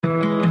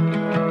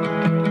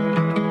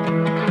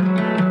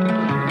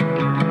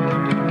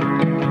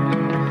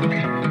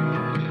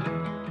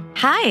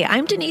Hi,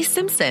 I'm Denise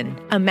Simpson,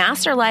 a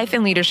master life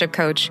and leadership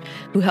coach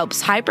who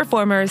helps high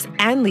performers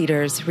and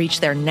leaders reach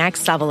their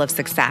next level of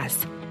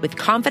success with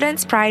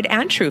confidence, pride,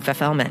 and true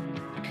fulfillment.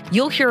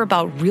 You'll hear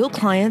about real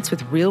clients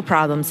with real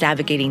problems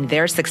navigating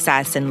their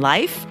success in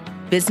life,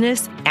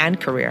 business, and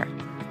career.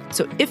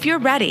 So if you're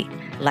ready,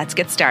 let's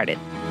get started.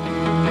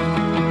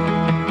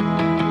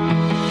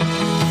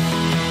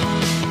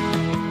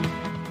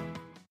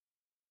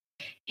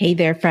 Hey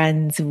there,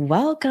 friends.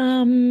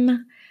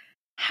 Welcome.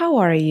 How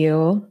are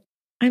you?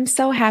 I'm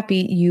so happy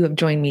you have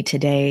joined me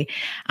today.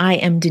 I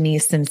am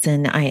Denise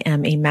Simpson. I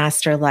am a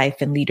master life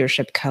and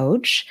leadership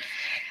coach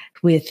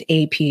with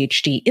a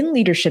PhD in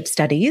leadership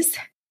studies,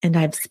 and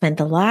I've spent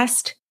the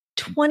last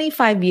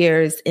 25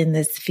 years in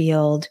this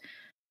field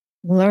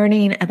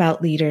learning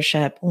about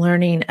leadership,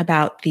 learning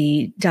about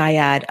the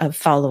dyad of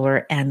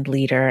follower and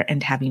leader,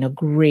 and having a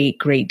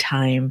great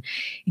time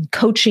in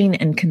coaching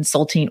and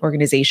consulting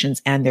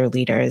organizations and their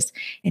leaders.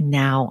 And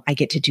now I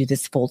get to do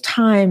this full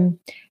time,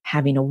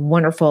 having a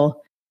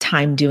wonderful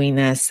time doing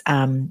this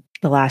the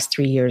last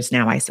 3 years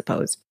now, I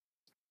suppose.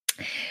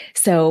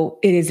 So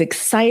it is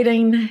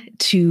exciting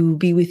to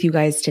be with you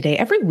guys today.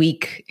 Every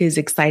week is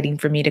exciting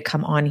for me to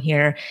come on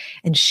here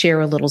and share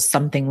a little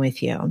something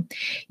with you.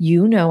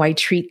 You know, I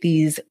treat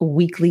these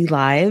weekly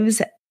lives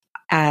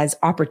as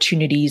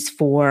opportunities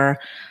for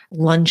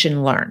lunch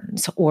and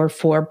learns or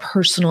for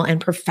personal and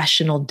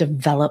professional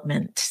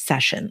development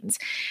sessions.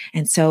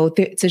 And so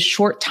it's a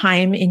short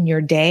time in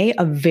your day,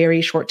 a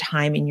very short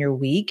time in your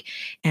week.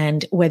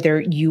 And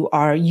whether you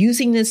are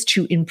using this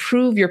to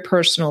improve your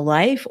personal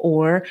life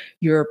or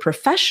your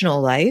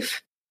professional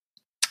life,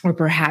 or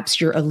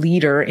perhaps you're a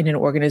leader in an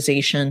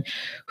organization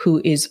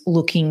who is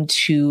looking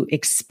to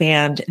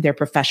expand their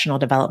professional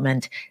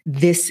development,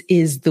 this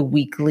is the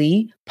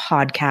weekly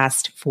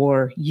podcast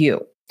for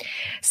you.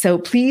 So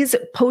please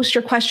post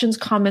your questions,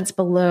 comments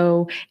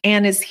below.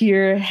 Anne is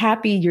here.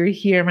 Happy you're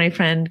here, my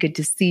friend. Good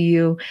to see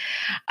you.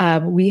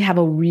 We have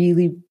a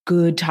really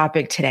good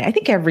topic today. I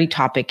think every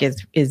topic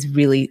is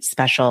really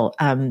special,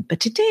 but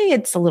today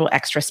it's a little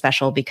extra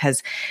special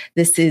because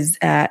this is,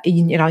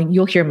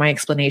 you'll hear my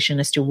explanation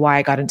as to why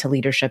I got into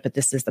leadership, but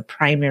this is the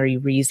primary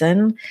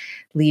reason: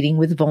 leading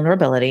with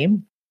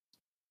vulnerability.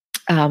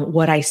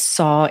 What I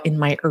saw in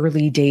my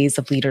early days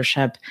of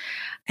leadership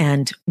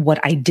and what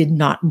I did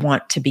not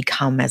want to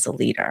become as a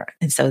leader.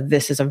 And so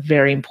this is a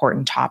very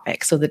important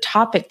topic. So the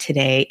topic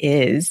today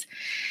is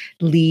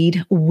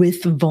lead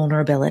with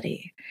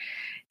vulnerability.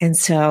 And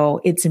so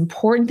it's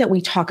important that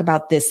we talk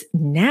about this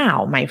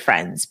now, my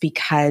friends,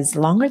 because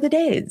long are the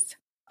days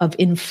of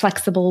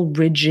inflexible,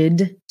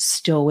 rigid,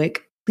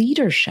 stoic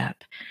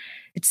leadership.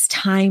 It's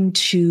time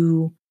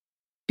to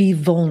be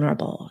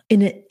vulnerable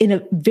in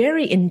a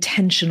very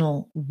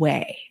intentional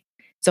way.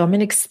 So I'm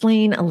going to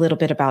explain a little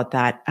bit about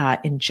that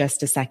in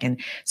just a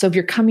second. So if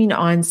you're coming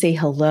on, say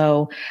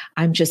hello.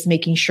 I'm just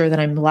making sure that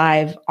I'm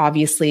live.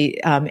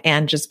 Obviously,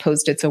 Anne just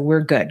posted, so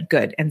we're good.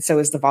 And so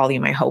is the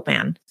volume, I hope,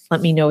 Anne.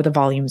 Let me know the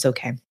volume's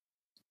okay.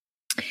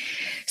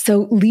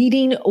 So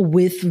leading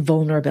with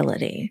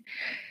vulnerability.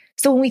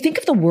 So when we think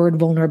of the word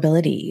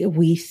vulnerability,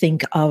 we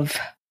think of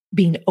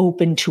being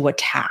open to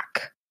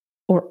attack,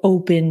 or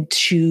open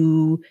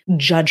to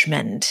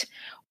judgment,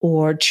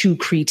 or to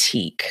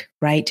critique,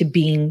 right? To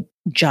being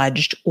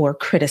judged or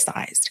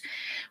criticized.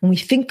 When we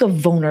think of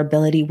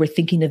vulnerability, we're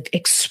thinking of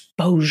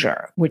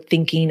exposure. We're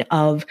thinking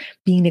of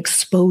being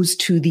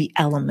exposed to the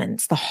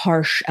elements, the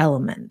harsh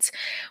elements.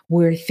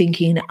 We're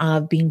thinking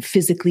of being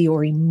physically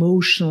or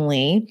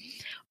emotionally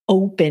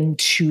open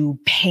to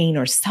pain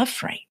or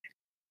suffering,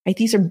 right?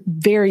 These are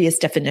various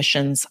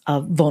definitions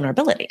of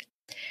vulnerability.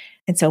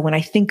 And so when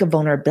I think of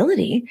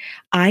vulnerability,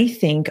 I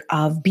think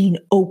of being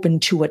open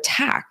to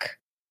attack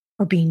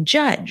or being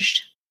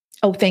judged.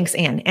 Oh, thanks,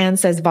 Anne. Anne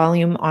says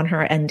volume on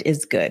her end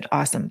is good.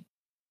 Awesome.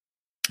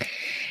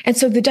 And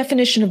so the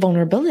definition of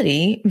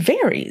vulnerability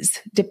varies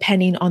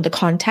depending on the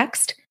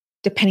context,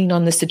 depending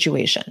on the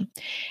situation.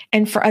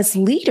 And for us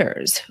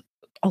leaders,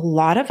 a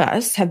lot of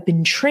us have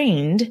been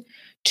trained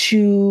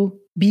to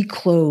be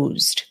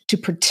closed, to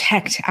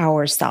protect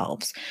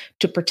ourselves,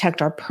 to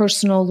protect our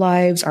personal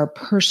lives, our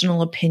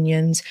personal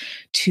opinions,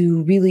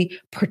 to really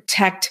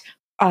protect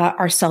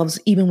ourselves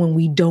even when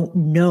we don't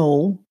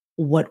know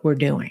what we're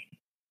doing.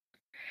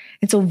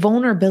 And so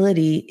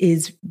vulnerability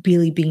is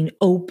really being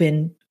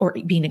open or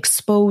being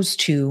exposed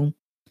to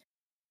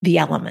the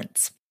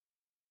elements.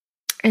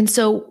 And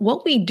so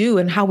what we do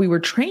and how we were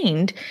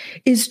trained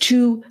is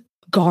to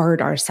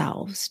guard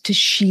ourselves, to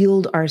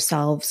shield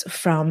ourselves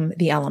from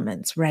the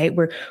elements, right?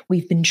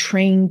 We've been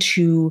trained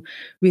to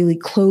really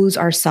close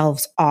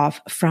ourselves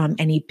off from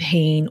any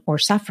pain or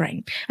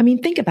suffering. I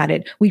mean, think about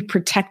it. We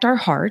protect our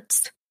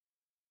hearts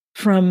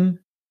from,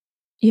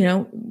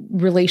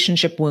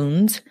 relationship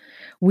wounds.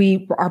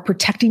 We are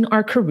protecting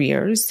our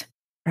careers,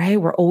 right?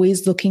 We're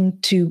always looking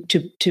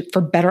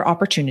for better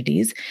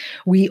opportunities.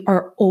 We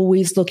are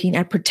always looking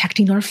at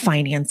protecting our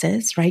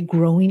finances, right?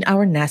 Growing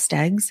our nest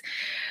eggs.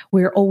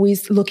 We're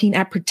always looking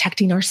at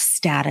protecting our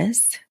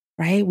status,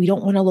 right? We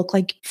don't want to look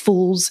like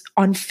fools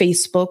on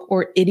Facebook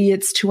or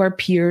idiots to our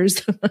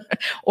peers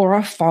or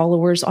our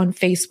followers on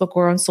Facebook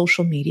or on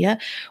social media.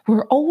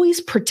 We're always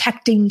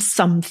protecting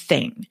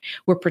something.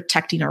 We're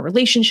protecting our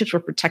relationships. We're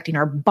protecting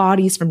our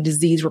bodies from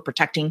disease. We're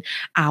protecting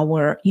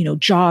our,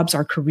 jobs,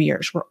 our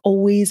careers. We're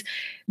always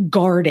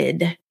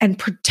guarded and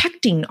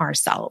protecting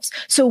ourselves.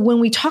 So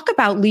when we talk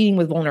about leading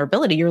with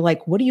vulnerability, you're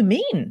like, what do you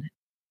mean?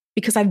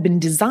 Because I've been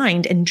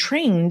designed and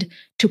trained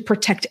to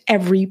protect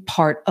every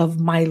part of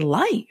my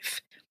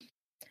life.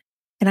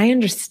 And I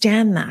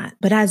understand that.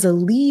 But as a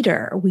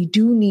leader, we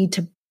do need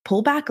to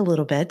pull back a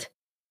little bit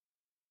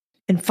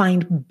and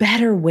find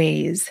better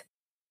ways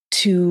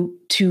to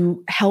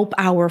help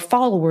our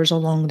followers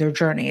along their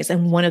journeys.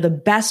 And one of the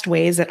best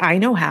ways that I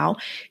know how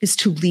is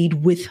to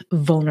lead with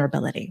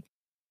vulnerability.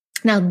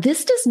 Now,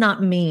 this does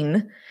not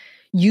mean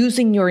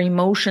using your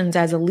emotions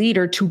as a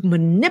leader to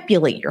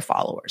manipulate your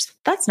followers.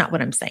 That's not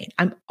what I'm saying.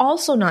 I'm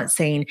also not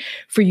saying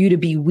for you to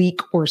be weak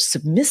or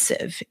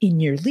submissive in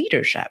your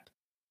leadership.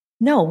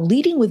 No,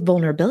 leading with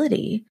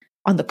vulnerability,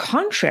 on the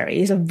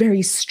contrary, is a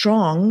very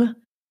strong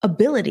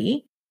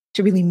ability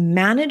to really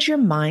manage your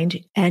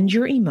mind and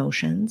your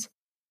emotions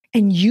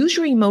and use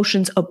your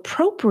emotions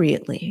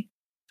appropriately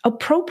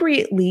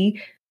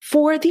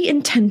for the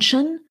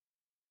intention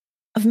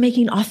of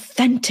making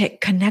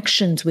authentic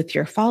connections with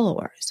your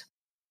followers.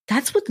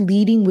 That's what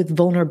leading with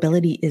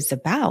vulnerability is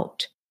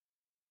about.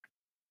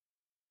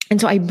 And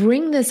so I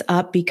bring this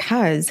up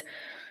because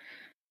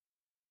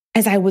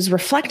as I was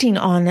reflecting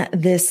on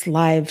this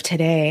live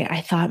today,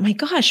 I thought, my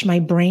gosh, my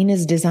brain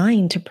is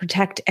designed to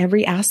protect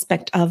every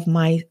aspect of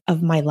my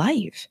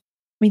life.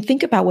 I mean,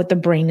 think about what the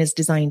brain is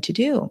designed to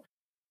do.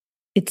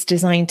 It's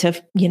designed to,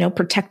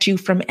 protect you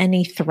from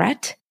any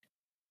threat.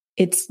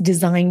 It's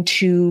designed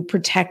to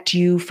protect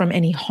you from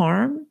any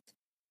harm,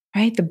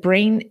 right? The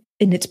brain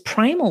in its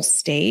primal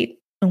state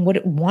and what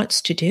it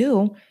wants to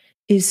do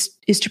is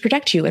to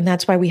protect you. And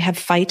that's why we have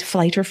fight,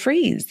 flight, or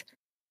freeze,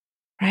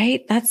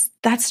 right?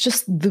 That's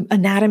just the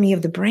anatomy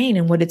of the brain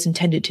and what it's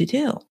intended to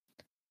do.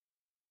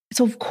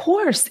 So of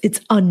course,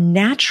 it's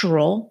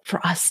unnatural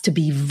for us to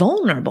be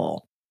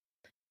vulnerable.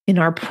 In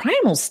our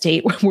primal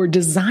state, where we're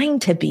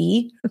designed to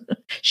be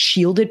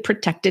shielded,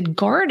 protected,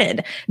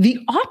 guarded, the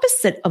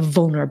opposite of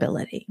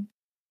vulnerability.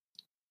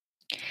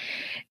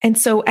 And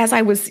so as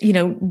I was,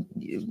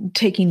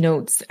 taking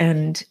notes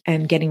and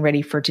getting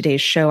ready for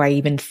today's show, I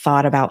even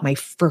thought about my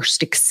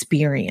first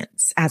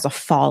experience as a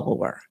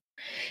follower.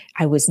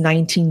 I was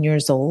 19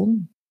 years old.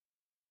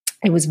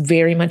 I was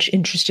very much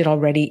interested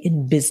already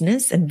in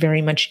business and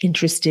very much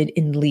interested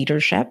in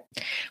leadership.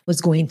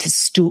 Was going to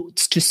school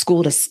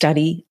to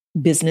study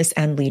business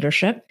and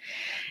leadership.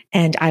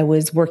 And I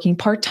was working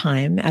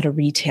part-time at a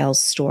retail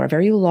store, a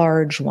very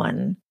large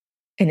one.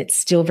 And it's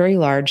still very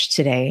large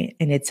today.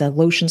 And it's a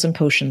lotions and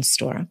potions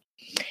store.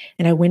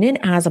 And I went in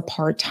as a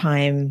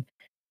part-time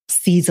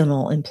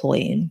seasonal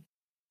employee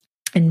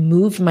and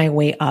moved my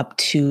way up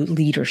to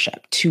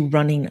leadership, to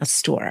running a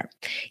store,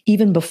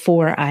 even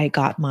before I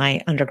got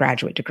my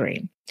undergraduate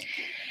degree.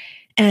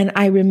 And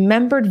I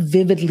remembered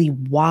vividly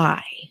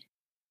why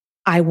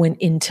I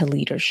went into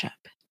leadership.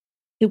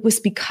 It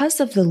was because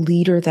of the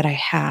leader that I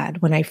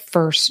had when I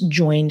first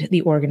joined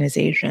the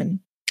organization.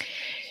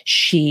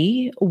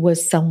 She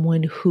was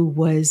someone who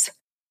was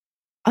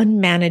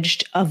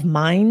unmanaged of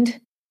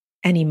mind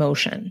and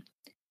emotion.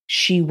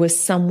 She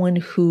was someone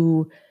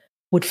who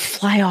would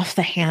fly off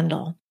the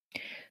handle.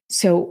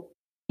 So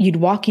you'd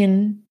walk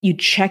in, you'd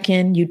check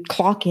in, you'd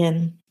clock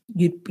in,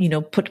 you'd,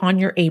 put on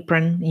your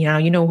apron. Now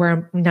you know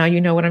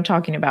what I'm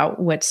talking about,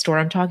 what store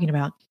I'm talking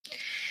about.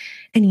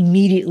 And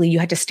immediately you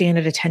had to stand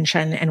at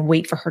attention and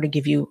wait for her to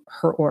give you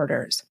her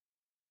orders.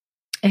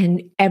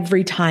 And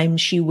every time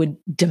she would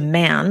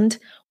demand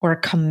or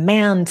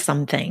command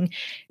something,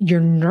 your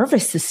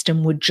nervous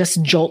system would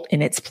just jolt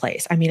in its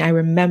place. I mean, I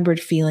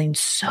remembered feeling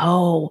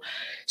so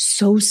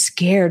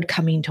scared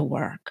coming to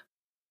work.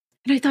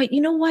 And I thought, you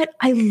know what?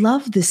 I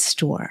love this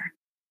store.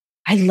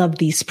 I love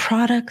these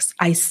products.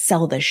 I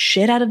sell the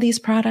shit out of these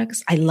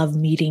products. I love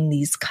meeting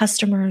these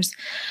customers.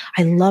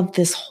 I love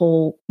this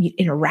whole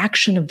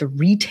interaction of the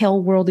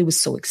retail world. It was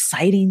so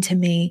exciting to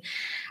me.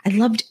 I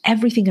loved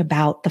everything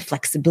about the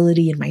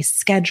flexibility in my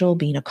schedule,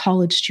 being a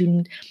college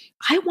student.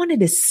 I wanted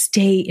to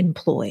stay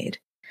employed.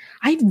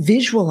 I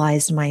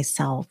visualized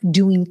myself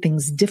doing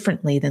things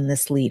differently than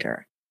this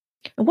leader.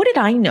 And what did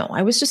I know?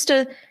 I was just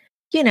a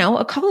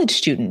college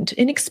student,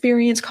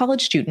 inexperienced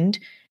college student,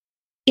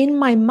 in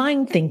my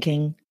mind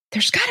thinking,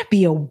 there's got to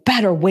be a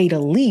better way to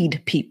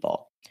lead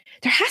people.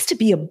 There has to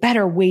be a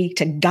better way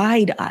to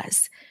guide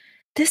us.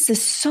 This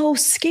is so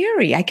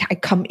scary. I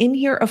come in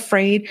here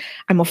afraid.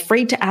 I'm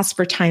afraid to ask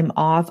for time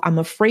off. I'm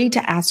afraid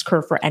to ask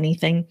her for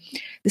anything.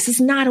 This is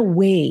not a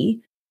way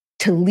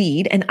to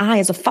lead. And I,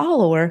 as a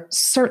follower,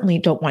 certainly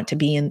don't want to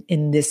be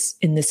in this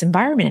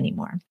environment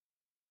anymore.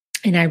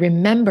 And I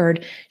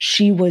remembered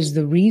she was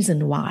the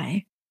reason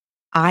why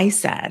I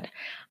said,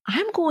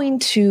 I'm going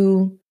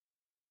to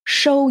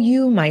show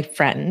you, my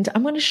friend,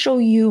 I'm going to show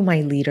you,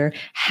 my leader,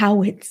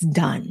 how it's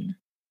done.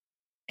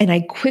 And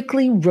I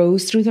quickly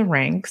rose through the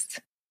ranks,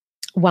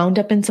 wound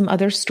up in some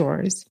other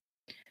stores.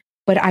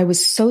 But I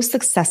was so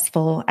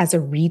successful as a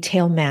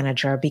retail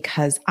manager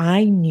because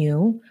I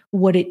knew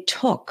what it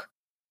took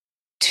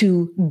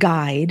to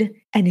guide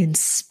and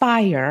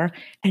inspire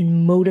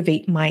and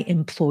motivate my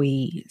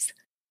employees.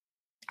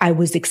 I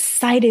was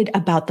excited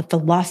about the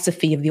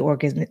philosophy of the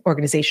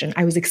organization.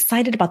 I was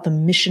excited about the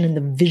mission and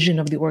the vision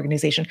of the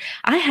organization.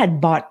 I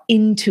had bought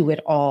into it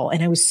all,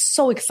 and I was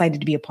so excited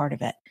to be a part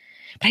of it.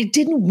 But I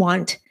didn't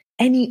want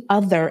any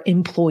other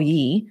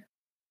employee,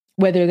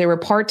 whether they were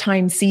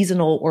part-time,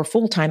 seasonal, or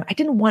full-time, I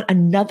didn't want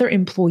another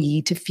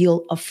employee to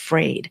feel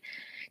afraid,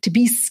 to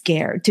be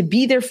scared, to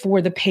be there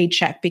for the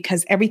paycheck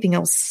because everything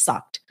else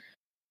sucked.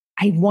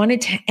 I wanted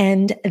to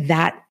end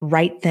that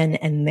right then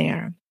and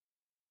there.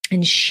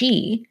 And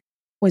she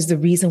was the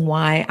reason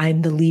why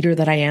I'm the leader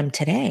that I am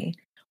today.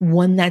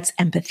 One that's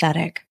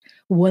empathetic,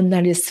 one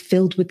that is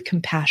filled with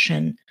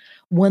compassion,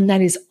 one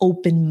that is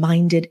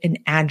open-minded and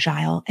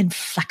agile and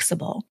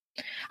flexible.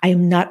 I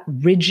am not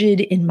rigid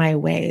in my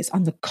ways.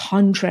 On the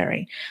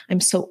contrary, I'm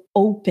so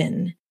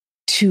open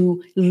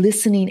to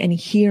listening and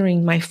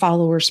hearing my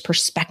followers'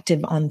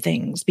 perspective on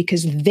things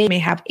because they may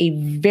have a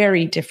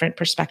very different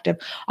perspective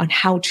on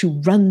how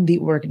to run the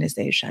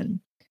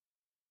organization.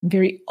 I'm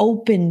very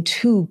open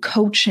to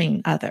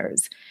coaching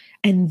others.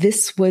 And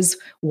this was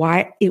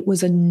why it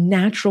was a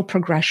natural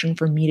progression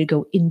for me to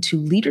go into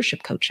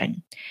leadership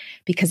coaching.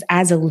 Because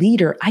as a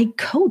leader, I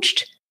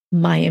coached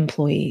my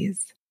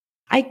employees.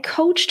 I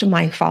coached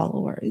my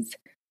followers.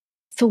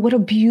 So what a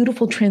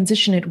beautiful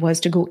transition it was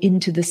to go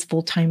into this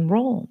full-time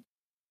role.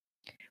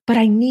 But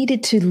I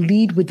needed to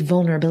lead with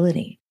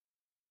vulnerability,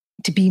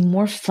 to be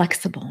more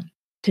flexible,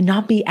 to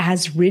not be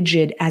as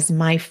rigid as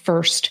my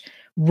first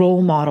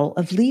role model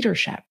of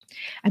leadership.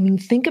 I mean,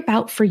 think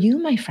about for you,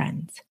 my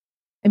friends.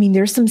 I mean,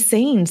 there's some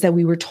sayings that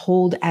we were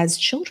told as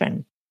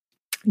children.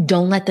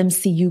 Don't let them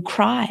see you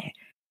cry.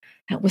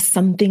 That was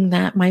something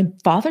that my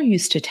father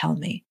used to tell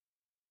me.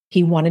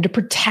 He wanted to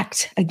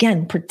protect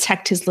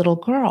his little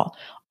girl.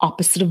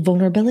 Opposite of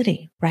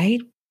vulnerability,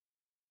 right?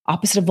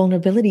 Opposite of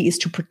vulnerability is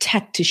to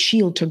protect, to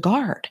shield, to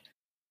guard.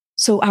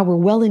 So our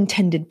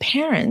well-intended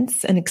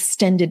parents and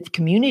extended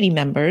community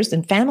members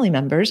and family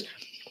members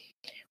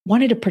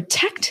wanted to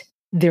protect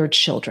their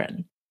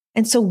children.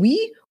 And so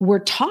we were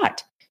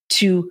taught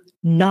to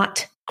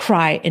not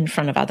cry in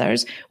front of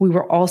others. We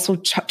were also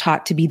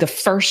taught to be the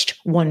first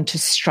one to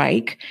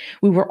strike.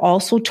 We were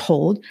also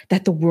told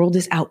that the world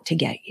is out to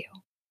get you.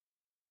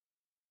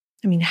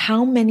 I mean,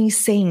 how many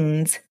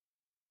sayings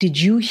did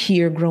you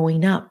hear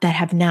growing up that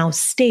have now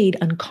stayed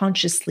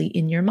unconsciously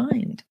in your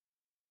mind?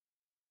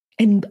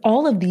 And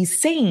all of these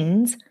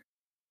sayings,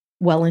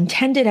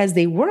 well-intended as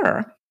they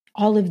were,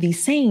 all of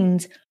these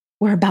sayings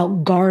were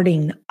about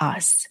guarding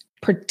us,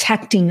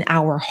 protecting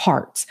our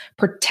hearts,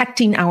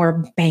 protecting our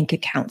bank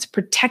accounts,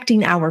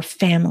 protecting our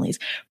families,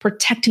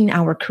 protecting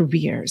our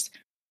careers.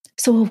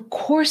 So of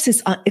course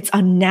it's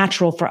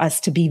unnatural for us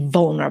to be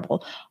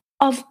vulnerable.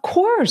 Of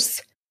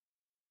course.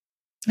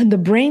 And the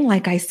brain,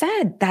 like I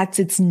said, that's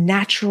its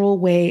natural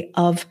way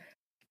of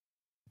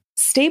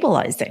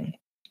stabilizing,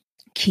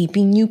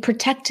 keeping you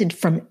protected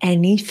from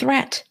any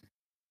threat.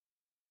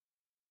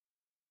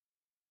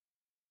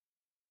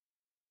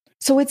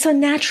 So it's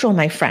unnatural,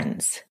 my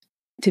friends,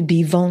 to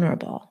be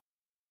vulnerable.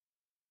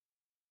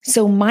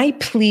 So my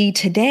plea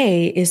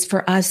today is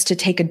for us to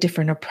take a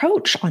different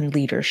approach on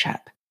leadership.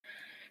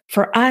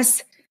 For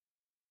us,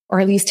 or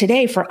at least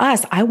today, for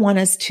us, I want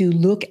us to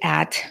look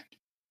at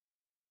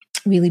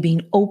really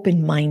being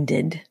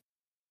open-minded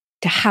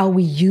to how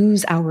we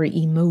use our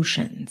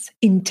emotions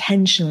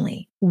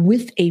intentionally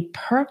with a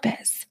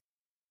purpose,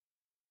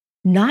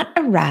 not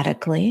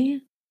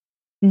erratically,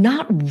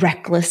 not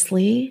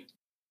recklessly,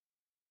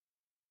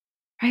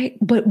 right?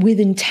 But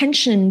with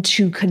intention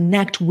to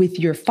connect with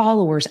your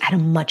followers at a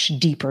much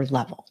deeper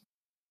level.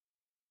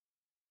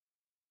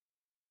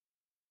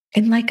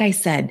 And like I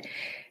said,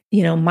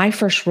 my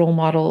first role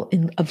model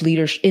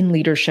in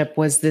leadership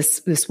was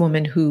this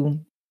woman who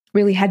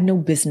really had no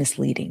business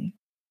leading.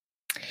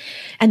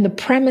 And the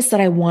premise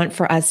that I want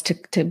for us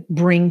to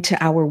bring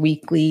to our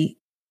weekly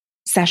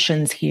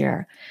sessions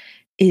here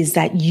is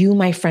that you,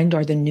 my friend,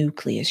 are the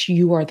nucleus.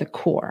 You are the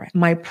core.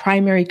 My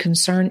primary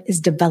concern is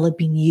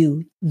developing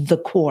you, the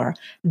core,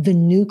 the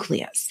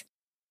nucleus.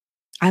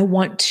 I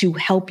want to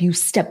help you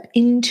step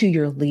into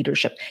your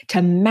leadership,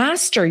 to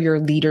master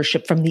your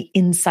leadership from the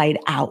inside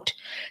out.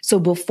 So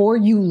before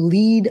you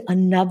lead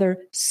another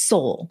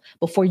soul,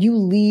 before you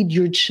lead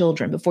your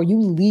children, before you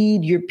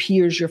lead your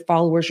peers, your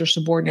followers, your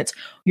subordinates,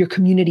 your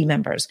community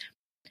members,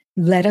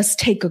 let us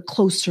take a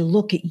closer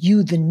look at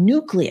you, the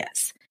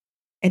nucleus,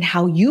 and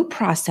how you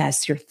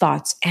process your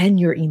thoughts and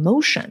your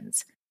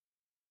emotions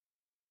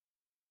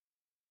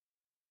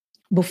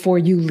before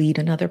you lead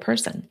another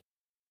person.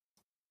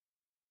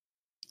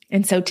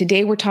 And so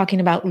today we're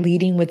talking about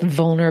leading with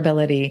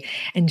vulnerability.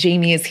 And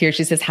Jamie is here.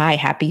 She says, hi,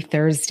 happy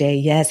Thursday.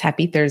 Yes,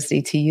 happy Thursday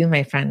to you,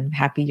 my friend. I'm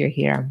happy you're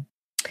here.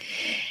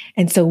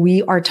 And so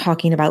we are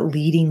talking about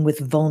leading with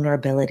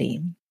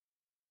vulnerability.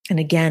 And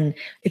again,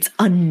 it's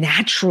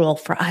unnatural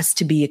for us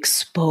to be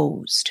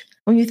exposed.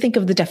 When you think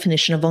of the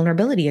definition of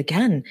vulnerability,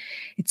 again,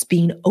 it's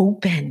being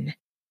open.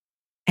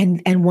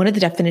 And one of the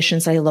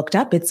definitions I looked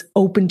up, it's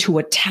open to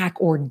attack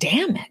or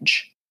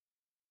damage.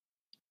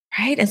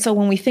 Right? And so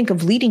when we think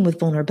of leading with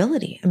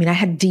vulnerability, I mean, I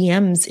had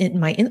DMs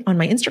on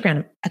my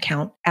Instagram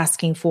account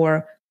asking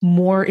for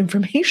more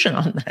information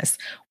on this.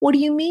 What do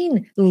you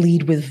mean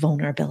lead with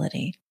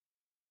vulnerability?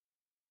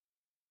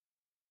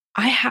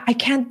 I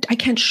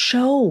can't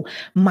show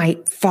my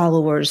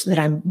followers that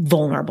I'm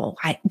vulnerable.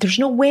 There's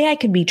no way I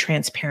can be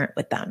transparent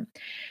with them.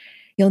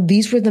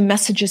 These were the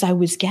messages I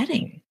was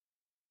getting.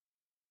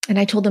 And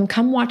I told them,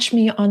 come watch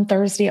me on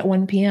Thursday at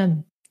 1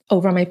 p.m.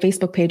 over on my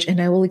Facebook page,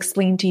 and I will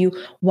explain to you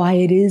why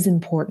it is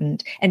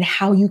important and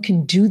how you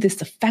can do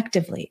this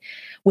effectively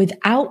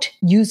without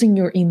using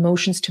your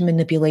emotions to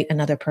manipulate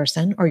another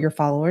person or your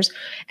followers,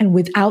 and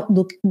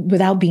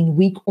without being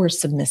weak or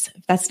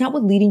submissive. That's not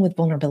what leading with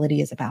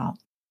vulnerability is about.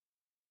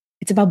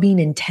 It's about being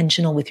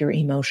intentional with your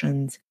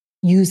emotions,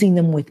 using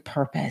them with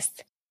purpose,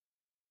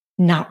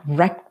 not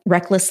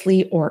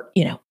recklessly or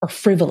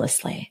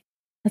frivolously.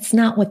 That's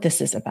not what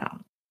this is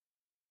about.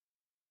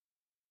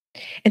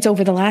 And so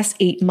over the last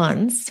 8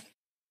 months,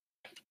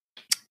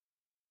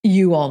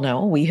 you all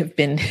know we have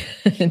been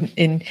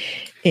into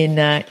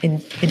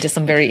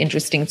some very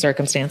interesting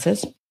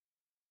circumstances.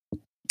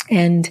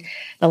 And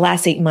the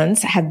last 8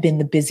 months have been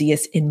the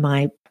busiest in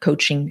my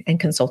coaching and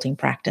consulting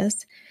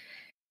practice,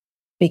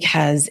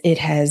 because it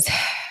has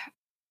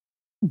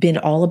been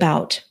all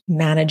about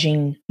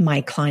managing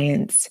my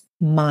clients'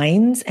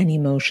 minds and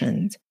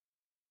emotions,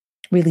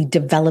 really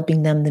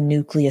developing them, the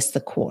nucleus,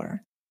 the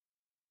core.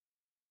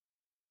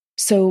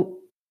 So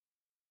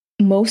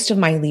most of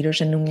my leaders,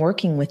 and in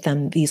working with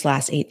them these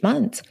last 8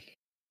 months,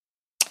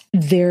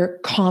 their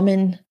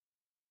common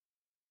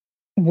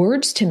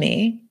words to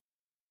me,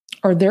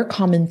 or their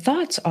common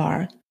thoughts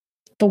are,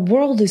 the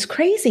world is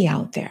crazy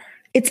out there.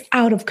 It's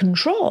out of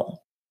control.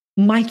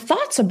 My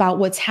thoughts about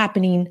what's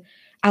happening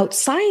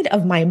outside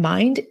of my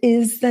mind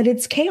is that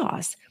it's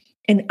chaos,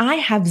 and I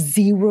have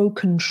zero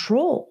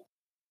control.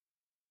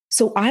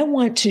 So I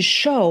want to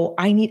show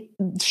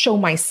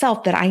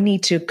myself that I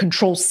need to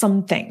control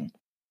something,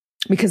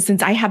 because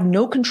since I have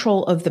no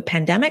control of the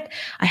pandemic,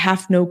 I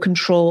have no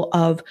control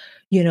of,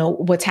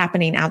 what's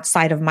happening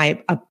outside of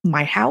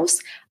my house.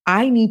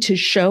 I need to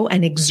show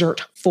and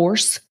exert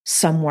force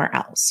somewhere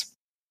else.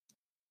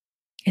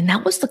 And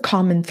that was the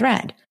common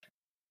thread.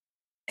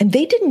 And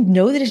they didn't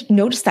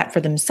notice that for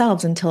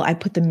themselves until I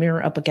put the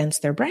mirror up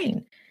against their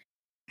brain.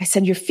 I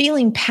said, you're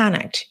feeling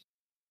panicked.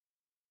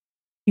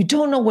 You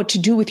don't know what to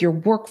do with your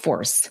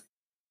workforce.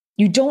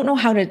 You don't know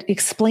how to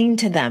explain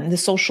to them the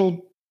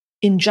social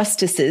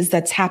injustices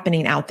that's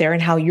happening out there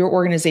and how your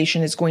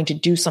organization is going to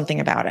do something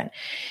about it.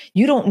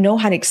 You don't know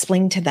how to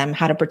explain to them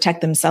how to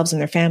protect themselves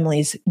and their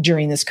families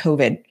during this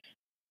COVID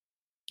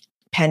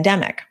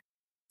pandemic.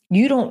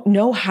 You don't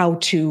know how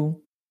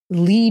to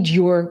lead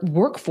your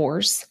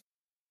workforce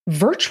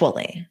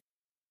virtually.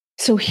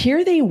 So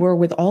here they were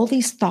with all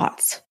these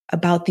thoughts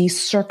about these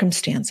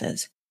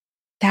circumstances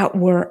that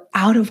were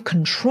out of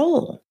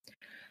control.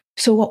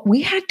 So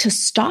we had to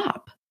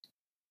stop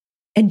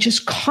and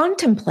just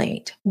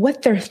contemplate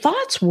what their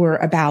thoughts were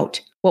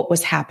about what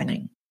was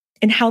happening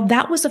and how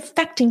that was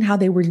affecting how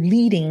they were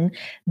leading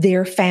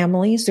their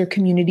families, their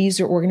communities,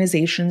 their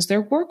organizations,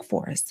 their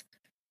workforce.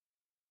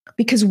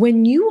 Because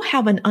when you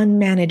have an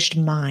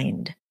unmanaged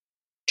mind,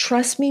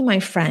 trust me, my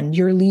friend,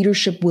 your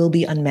leadership will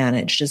be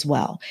unmanaged as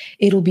well.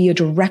 It'll be a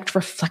direct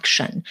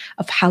reflection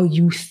of how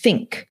you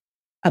think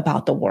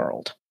about the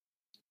world,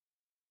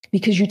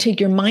 because you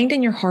take your mind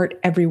and your heart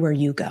everywhere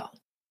you go.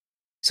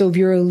 So if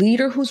you're a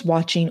leader who's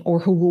watching or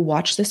who will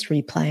watch this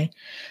replay,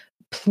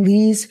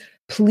 please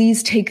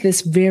take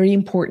this very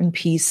important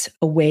piece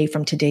away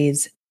from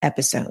today's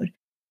episode,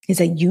 is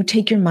that you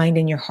take your mind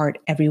and your heart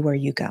everywhere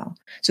you go.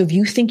 So if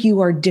you think you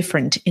are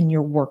different in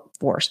your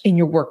workforce, in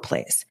your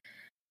workplace,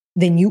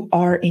 than you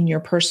are in your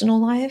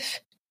personal life,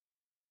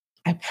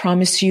 I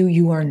promise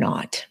you are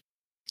not.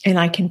 And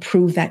I can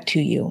prove that to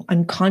you.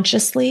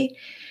 Unconsciously,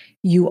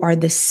 you are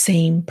the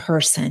same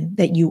person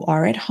that you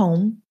are at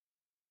home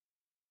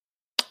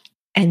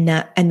and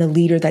the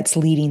leader that's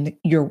leading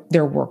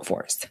their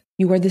workforce.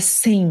 You are the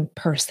same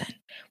person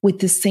with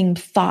the same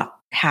thought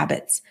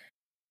habits,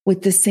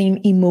 with the same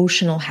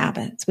emotional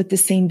habits, with the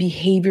same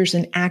behaviors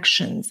and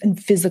actions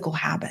and physical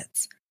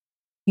habits.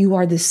 You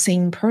are the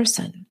same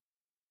person.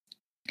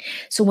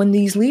 So when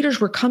these leaders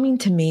were coming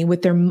to me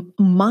with their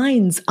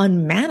minds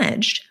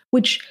unmanaged,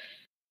 which,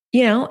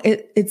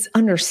 it's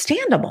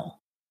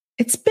understandable.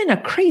 It's been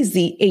a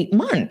crazy 8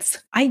 months.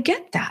 I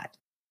get that.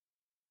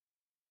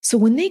 So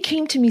when they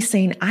came to me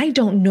saying, I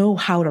don't know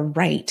how to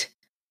write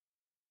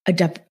a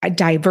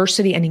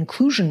diversity and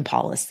inclusion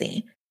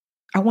policy,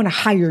 I want to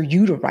hire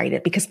you to write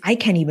it because I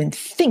can't even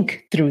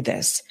think through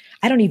this.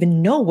 I don't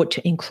even know what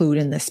to include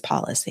in this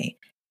policy.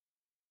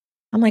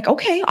 I'm like,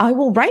 okay, I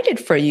will write it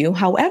for you.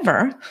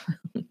 However,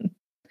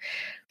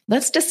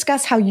 let's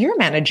discuss how you're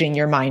managing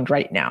your mind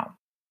right now.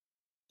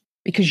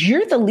 because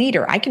you're the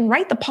leader. I can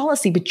write the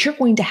policy, but you're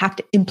going to have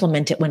to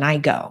implement it when I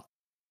go.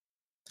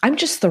 I'm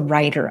just the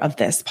writer of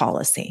this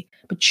policy,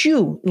 but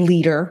you,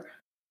 leader,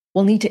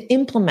 will need to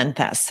implement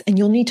this, and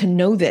you'll need to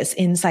know this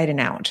inside and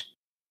out.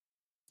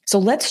 So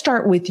let's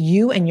start with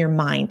you and your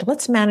mind.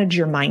 Let's manage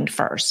your mind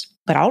first,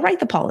 but I'll write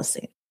the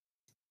policy.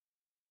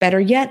 Better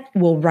yet,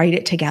 we'll write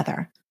it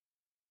together,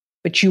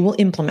 but you will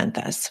implement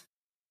this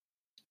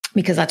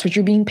because that's what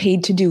you're being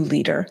paid to do,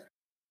 leader.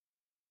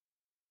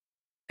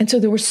 And so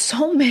there were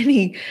so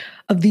many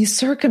of these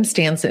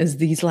circumstances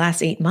these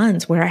last 8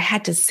 months where I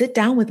had to sit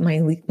down with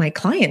my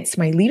clients,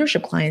 my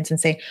leadership clients, and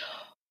say,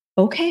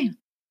 okay,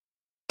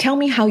 tell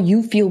me how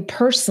you feel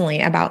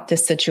personally about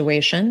this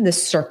situation,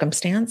 this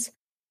circumstance.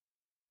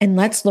 And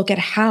let's look at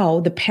how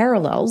the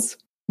parallels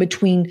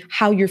between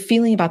how you're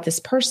feeling about this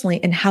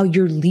personally and how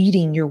you're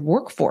leading your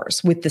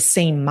workforce with the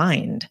same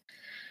mind.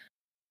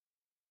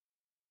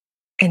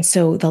 And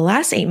so the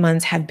last 8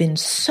 months have been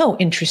so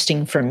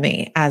interesting for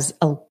me as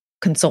a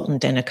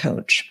consultant and a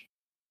coach.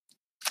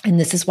 And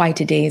this is why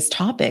today's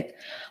topic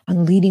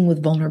on leading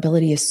with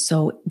vulnerability is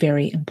so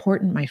very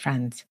important, my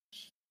friends.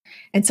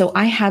 And so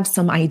I have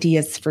some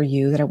ideas for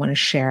you that I want to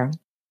share.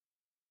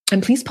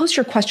 And please post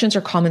your questions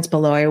or comments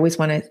below. I always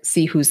want to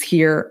see who's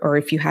here, or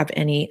if you have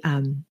any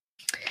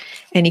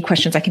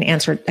questions I can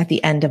answer at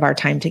the end of our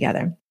time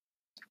together.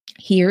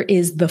 Here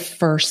is the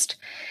first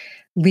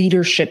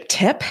leadership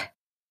tip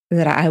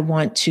that I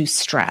want to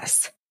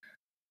stress.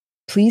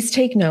 Please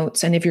take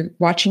notes. And if you're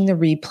watching the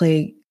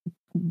replay,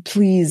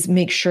 please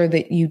make sure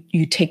that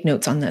you take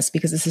notes on this,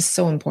 because this is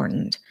so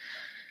important.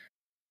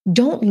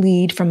 Don't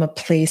lead from a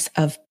place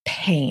of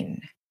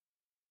pain.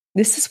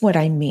 This is what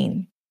I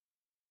mean.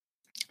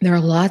 There are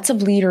lots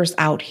of leaders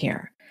out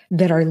here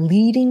that are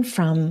leading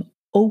from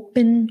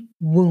open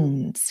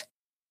wounds.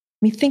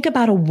 I mean, think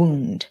about a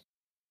wound.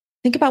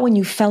 Think about when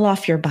you fell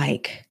off your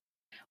bike,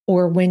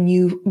 or when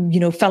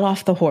you fell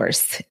off the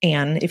horse,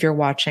 and if you're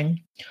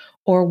watching,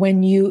 or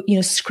when you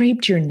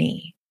scraped your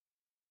knee,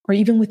 or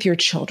even with your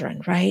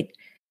children, right?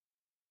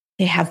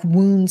 They have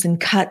wounds and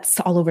cuts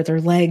all over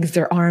their legs,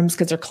 their arms,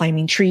 because they're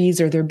climbing trees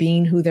or they're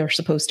being who they're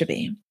supposed to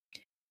be.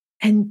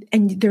 And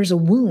there's a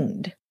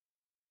wound.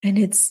 And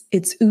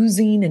it's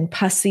oozing and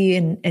pussy,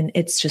 and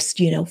it's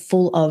just,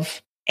 full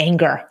of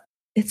anger.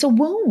 It's a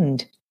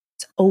wound.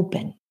 It's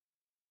open.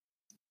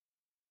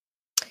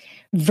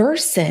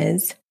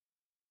 Versus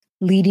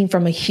leading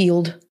from a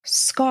healed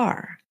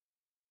scar.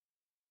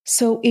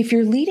 So if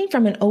you're leading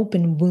from an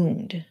open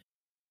wound,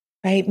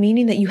 right,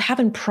 meaning that you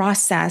haven't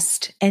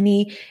processed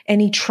any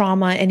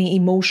trauma, any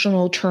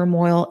emotional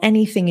turmoil,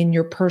 anything in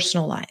your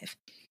personal life,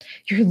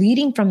 you're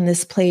leading from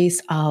this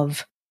place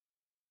of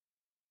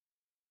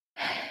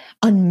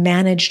an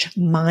unmanaged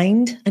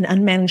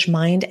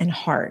mind and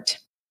heart.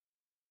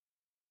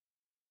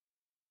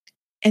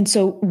 And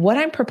so what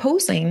I'm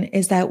proposing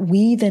is that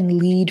we then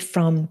lead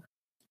from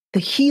the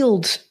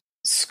healed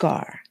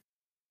scar,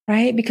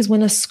 right? Because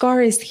when a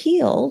scar is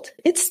healed,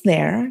 it's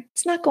there.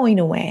 It's not going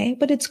away,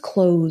 but it's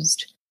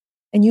closed.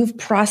 And you've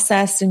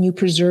processed and you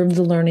preserved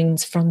the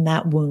learnings from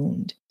that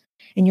wound.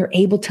 And you're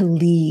able to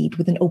lead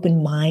with an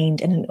open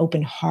mind and an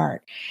open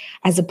heart,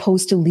 as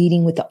opposed to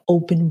leading with the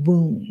open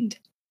wound.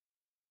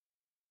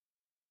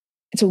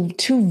 So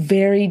two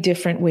very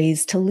different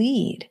ways to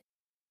lead.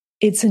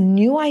 It's a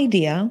new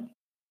idea.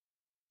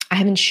 I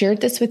haven't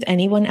shared this with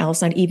anyone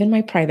else, not even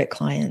my private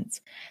clients.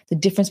 The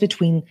difference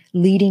between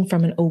leading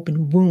from an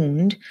open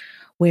wound,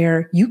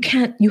 where you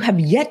have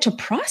yet to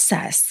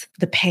process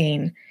the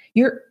pain.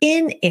 You're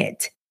in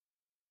it.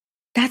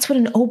 That's what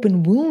an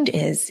open wound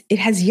is. It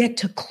has yet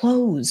to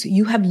close.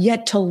 You have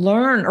yet to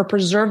learn or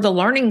preserve the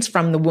learnings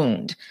from the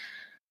wound.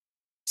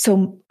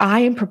 So I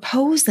am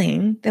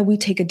proposing that we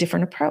take a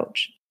different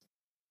approach.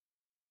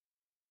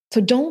 So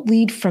don't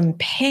lead from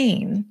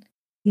pain,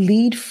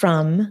 lead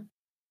from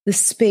the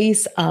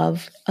space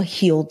of a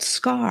healed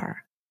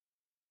scar.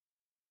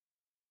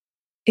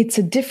 It's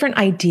a different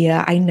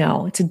idea. I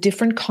know it's a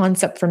different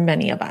concept for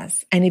many of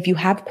us. And if you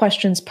have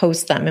questions,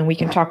 post them and we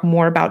can talk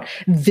more about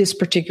this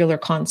particular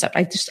concept.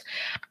 I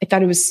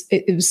thought it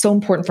was so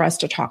important for us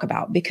to talk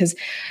about, because,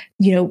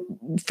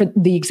 for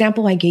the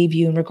example I gave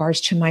you in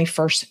regards to my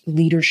first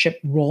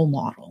leadership role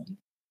model,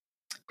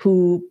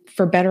 who,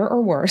 for better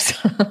or worse,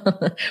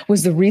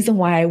 was the reason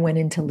why I went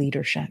into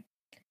leadership.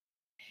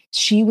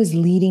 She was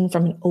leading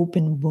from an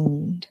open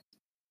wound.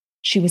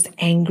 She was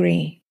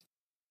angry.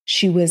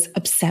 She was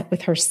upset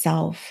with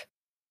herself.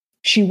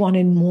 She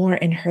wanted more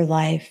in her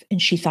life,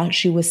 and she thought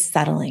she was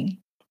settling.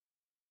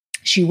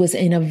 She was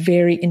in a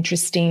very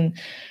interesting,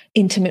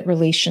 intimate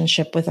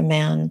relationship with a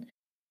man.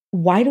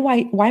 Why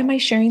am I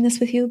sharing this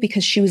with you?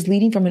 Because she was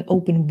leading from an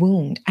open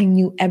wound. I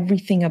knew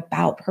everything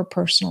about her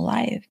personal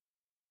life.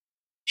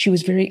 She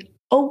was very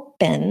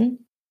open,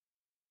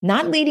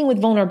 not leading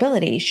with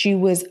vulnerability. She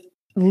was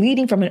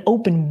leading from an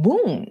open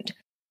wound.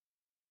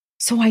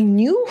 So I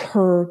knew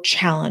her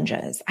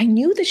challenges. I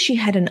knew that she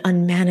had an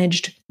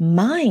unmanaged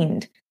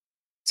mind.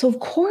 So of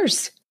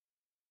course,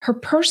 her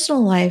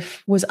personal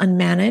life was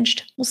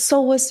unmanaged. Well,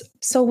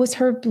 so was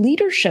her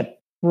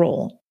leadership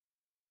role.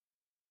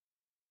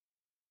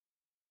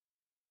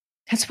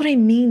 That's what I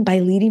mean by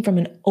leading from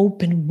an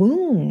open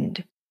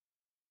wound.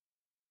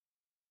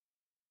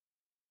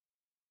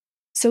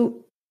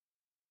 So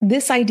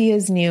this idea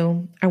is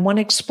new. I want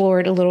to explore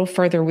it a little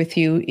further with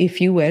you if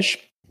you wish.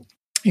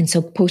 And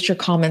so post your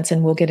comments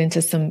and we'll get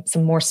into some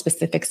more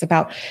specifics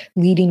about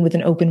leading with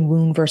an open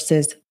wound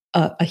versus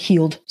a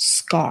healed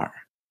scar,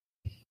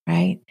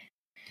 right?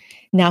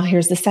 Now,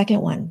 here's the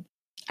second one.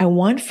 I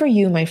want for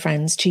you, my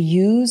friends, to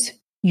use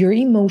your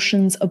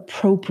emotions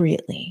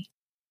appropriately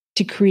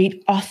to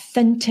create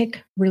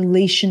authentic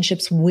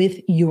relationships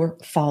with your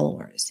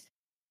followers.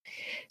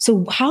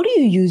 So how do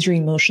you use your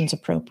emotions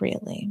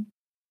appropriately?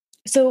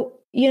 So,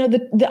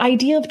 the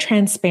idea of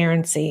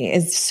transparency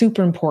is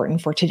super important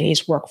for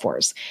today's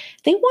workforce.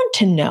 They want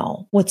to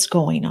know what's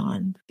going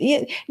on.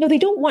 They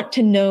don't want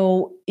to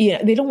know,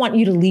 they don't want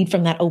you to lead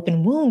from that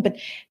open wound, but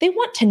they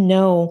want to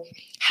know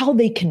how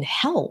they can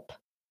help.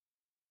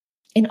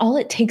 And all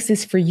it takes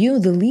is for you,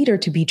 the leader,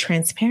 to be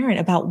transparent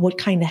about what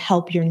kind of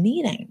help you're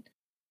needing.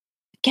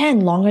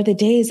 Again, long are the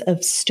days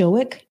of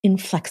stoic,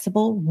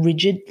 inflexible,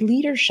 rigid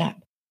leadership.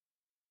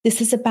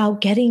 This is about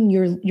getting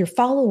your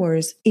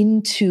followers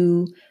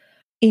into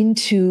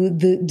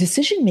the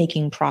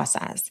decision-making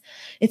process.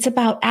 It's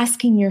about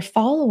asking your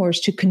followers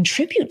to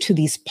contribute to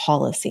these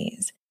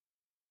policies.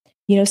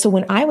 So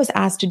when I was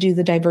asked to do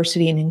the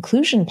diversity and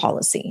inclusion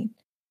policy,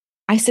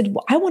 I said,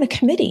 well, I want a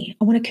committee.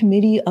 I want a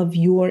committee of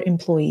your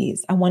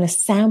employees. I want a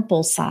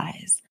sample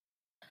size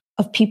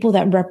of people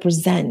that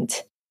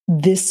represent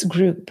this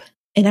group.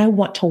 And I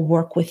want to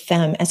work with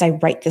them as I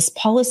write this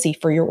policy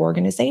for your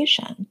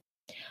organization.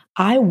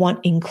 I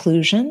want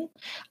inclusion.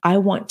 I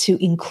want to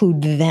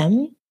include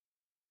them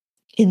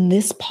in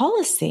this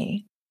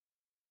policy.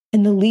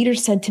 And the leader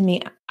said to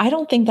me, I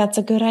don't think that's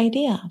a good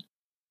idea.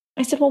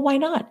 I said, well, why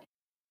not?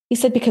 He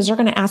said, because they're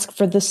going to ask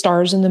for the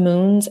stars and the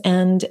moons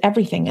and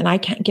everything, and I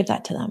can't give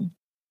that to them.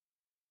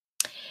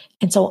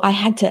 And so I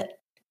had to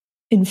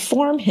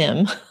inform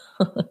him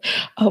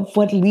of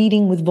what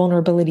leading with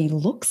vulnerability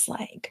looks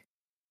like.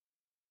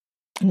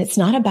 And it's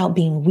not about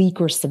being weak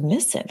or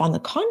submissive. On the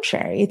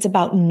contrary, it's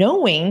about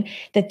knowing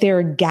that there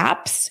are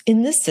gaps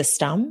in the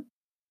system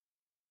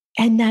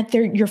and that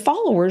your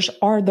followers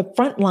are the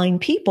frontline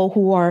people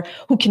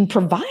who can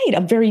provide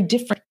a very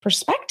different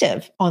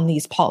perspective on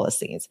these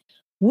policies.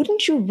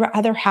 Wouldn't you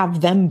rather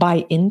have them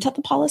buy into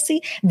the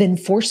policy than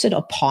force it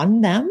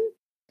upon them?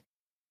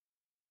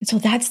 And so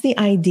that's the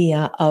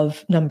idea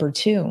of number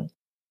 2,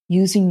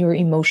 using your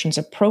emotions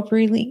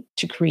appropriately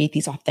to create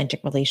these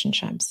authentic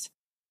relationships.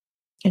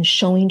 And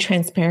showing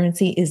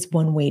transparency is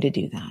one way to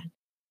do that.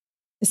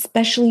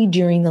 Especially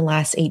during the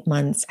last 8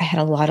 months, I had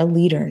a lot of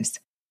leaders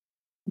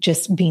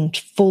just being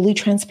fully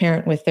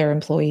transparent with their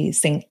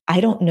employees, saying, I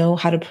don't know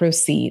how to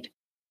proceed,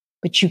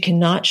 but you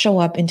cannot show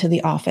up into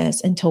the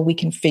office until we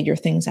can figure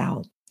things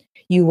out.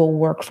 You will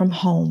work from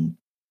home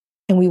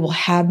and we will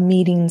have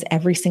meetings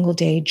every single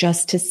day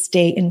just to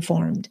stay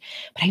informed.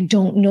 But I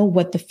don't know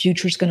what the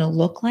future is going to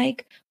look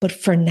like. But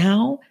for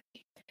now,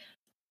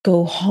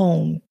 go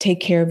home, take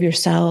care of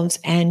yourselves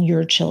and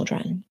your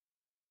children.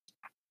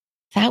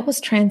 That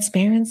was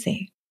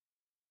transparency.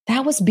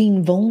 That was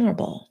being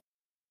vulnerable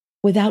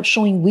without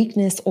showing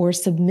weakness or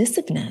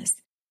submissiveness.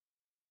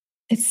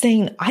 It's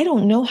saying, I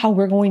don't know how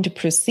we're going to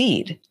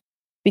proceed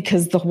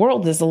because the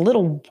world is a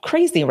little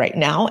crazy right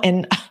now.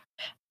 And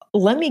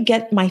let me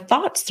get my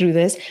thoughts through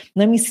this.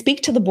 Let me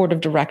speak to the board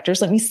of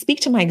directors. Let me speak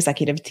to my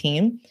executive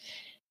team.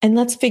 And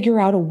let's figure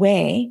out a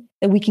way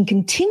that we can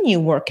continue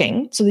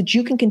working so that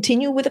you can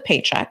continue with a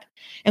paycheck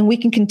and we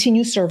can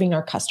continue serving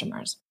our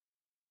customers.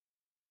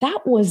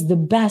 That was the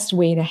best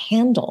way to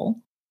handle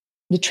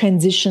the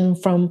transition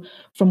from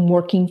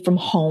working from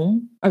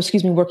home,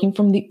 working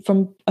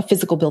from a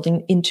physical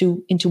building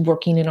into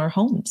working in our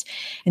homes.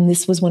 And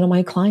this was one of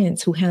my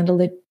clients who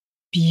handled it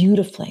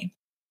beautifully.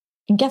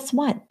 And guess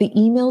what? The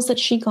emails that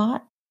she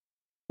got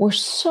were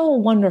so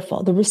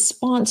wonderful. The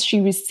response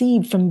she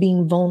received from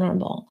being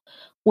vulnerable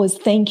was,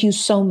 thank you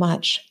so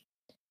much.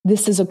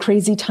 This is a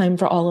crazy time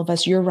for all of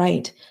us. You're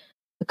right.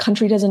 The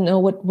country doesn't know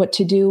what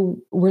to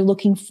do. We're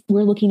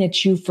looking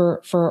at you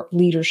for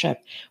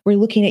leadership. We're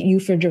looking at you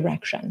for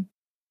direction.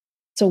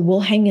 So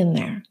we'll hang in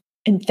there.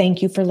 And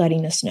thank you for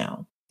letting us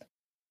know.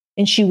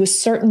 And she was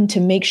certain to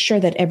make sure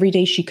that every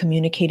day she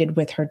communicated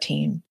with her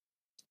team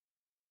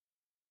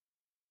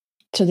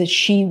so that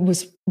she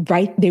was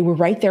right. They were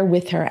right there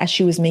with her as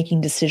she was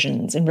making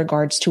decisions in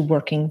regards to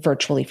working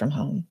virtually from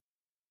home.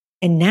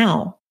 And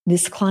now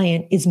this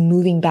client is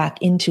moving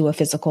back into a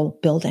physical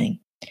building.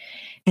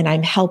 And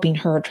I'm helping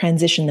her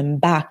transition them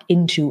back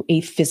into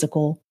a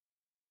physical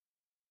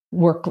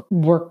work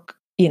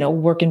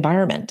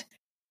environment.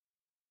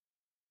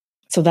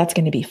 So that's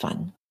going to be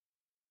fun.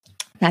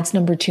 That's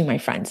number 2, my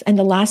friends. And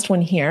the last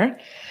one here,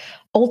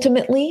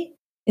 ultimately,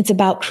 it's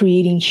about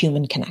creating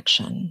human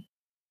connection,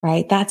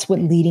 right? That's what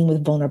leading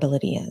with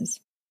vulnerability is.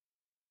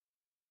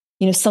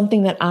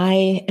 Something that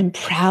I am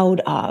proud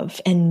of.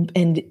 And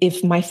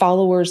if my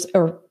followers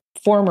or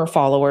former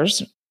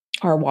followers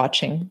are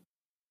watching,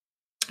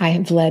 I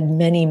have led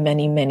many,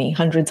 many, many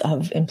hundreds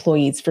of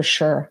employees for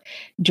sure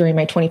during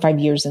my 25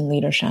 years in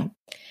leadership.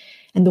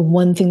 And the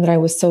one thing that I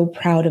was so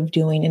proud of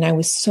doing, and I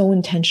was so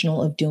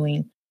intentional of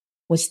doing,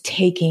 was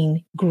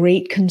taking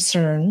great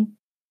concern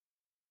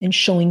and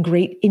showing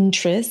great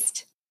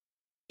interest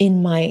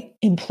in my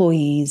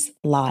employees'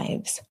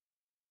 lives.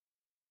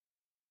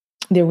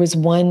 There was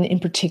one in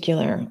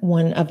particular,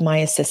 one of my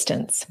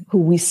assistants, who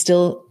we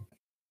still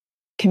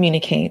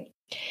communicate.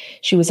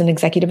 She was an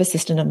executive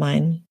assistant of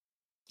mine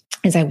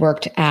as I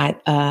worked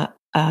at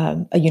a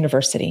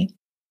university.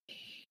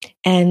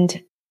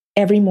 And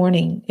every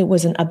morning it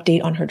was an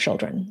update on her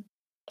children.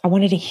 I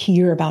wanted to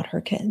hear about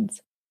her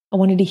kids. I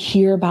wanted to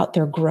hear about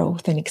their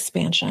growth and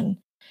expansion.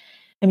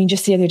 I mean,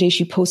 just the other day,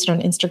 she posted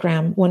on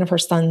Instagram, one of her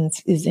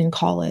sons is in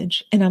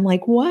college. And I'm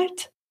like,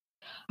 what?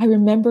 I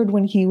remembered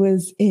when he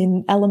was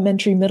in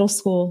elementary, middle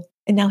school,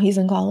 and now he's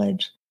in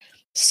college.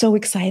 So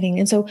exciting.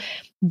 And so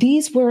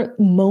these were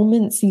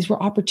moments, these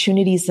were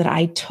opportunities that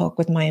I took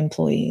with my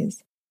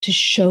employees to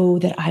show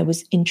that I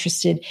was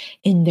interested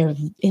in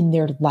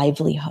their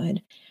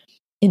livelihood,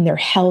 in their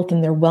health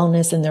and their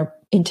wellness and their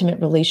intimate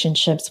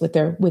relationships with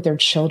their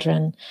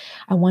children.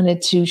 I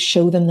wanted to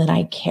show them that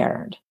I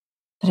cared,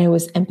 that I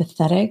was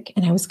empathetic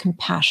and I was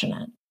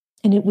compassionate,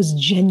 and it was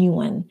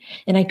genuine.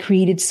 And I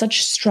created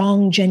such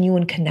strong,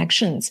 genuine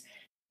connections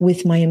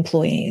with my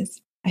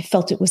employees. I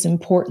felt it was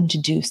important to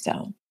do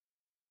so.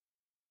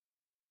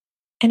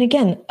 And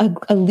again,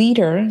 a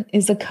leader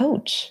is a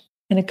coach,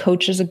 and a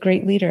coach is a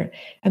great leader.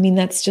 I mean,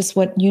 that's just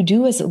what you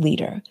do as a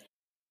leader.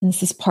 And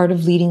this is part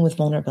of leading with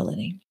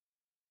vulnerability.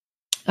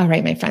 All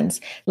right, my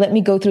friends, let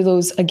me go through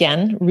those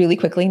again really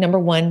quickly. Number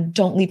one,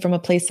 don't lead from a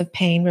place of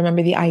pain.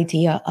 Remember the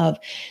idea of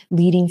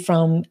leading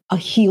from a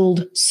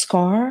healed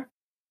scar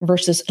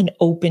versus an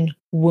open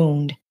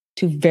wound.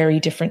 Two very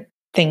different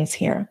things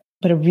here,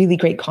 but a really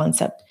great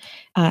concept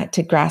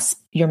to grasp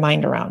your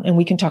mind around. And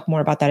we can talk more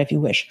about that if you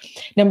wish.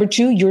 Number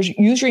two,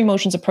 use your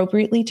emotions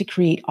appropriately to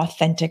create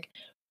authentic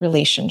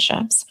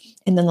relationships.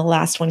 And then the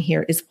last one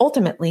here is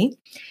ultimately,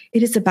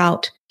 it is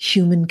about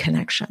human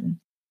connection.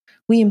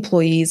 We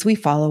employees, we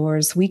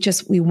followers, we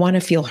want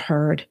to feel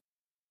heard.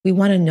 We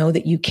want to know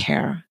that you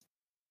care.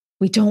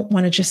 We don't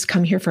want to just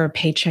come here for a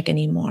paycheck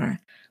anymore.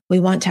 We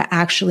want to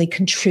actually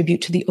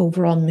contribute to the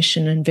overall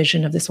mission and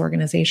vision of this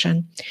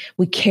organization.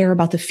 We care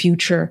about the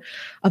future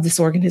of this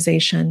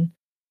organization,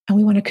 and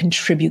we want to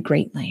contribute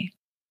greatly.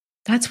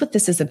 That's what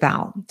this is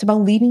about. It's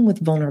about leading with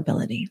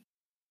vulnerability.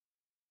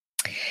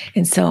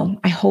 And so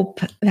I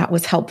hope that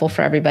was helpful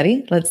for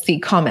everybody. Let's see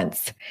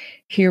comments.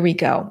 Here we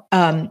go.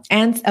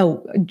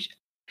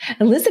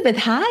 Elizabeth,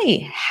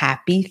 hi.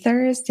 Happy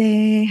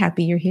Thursday.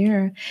 Happy you're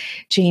here.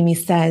 Jamie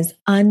says,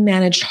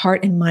 unmanaged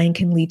heart and mind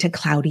can lead to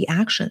cloudy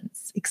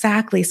actions.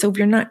 Exactly. So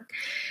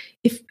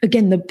if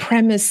again, the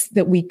premise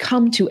that we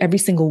come to every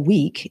single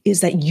week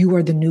is that you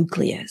are the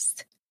nucleus.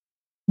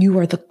 You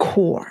are the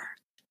core.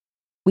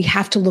 We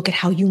have to look at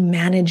how you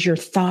manage your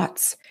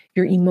thoughts,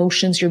 your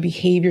emotions, your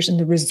behaviors, and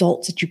the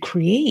results that you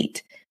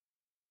create.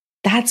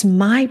 That's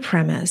my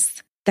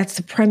premise. That's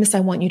the premise I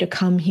want you to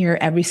come here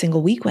every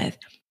single week with,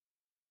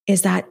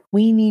 is that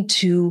we need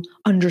to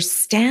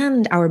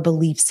understand our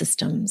belief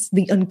systems,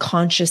 the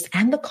unconscious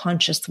and the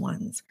conscious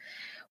ones.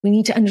 We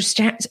need to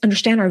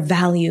understand our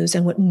values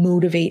and what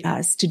motivate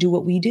us to do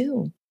what we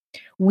do.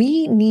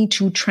 We need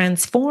to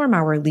transform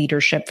our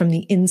leadership from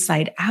the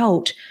inside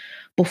out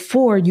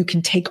before you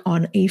can take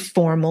on a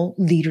formal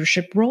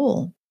leadership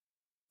role.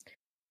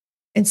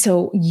 And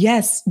so,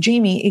 yes,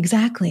 Jamie,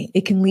 exactly.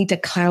 It can lead to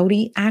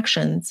cloudy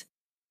actions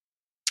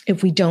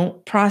if we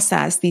don't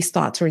process these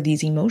thoughts or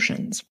these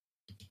emotions.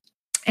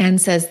 Anne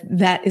says,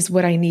 that is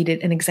what I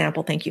needed, an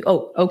example. Thank you.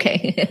 Oh,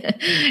 okay.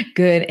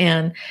 Good,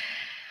 Anne.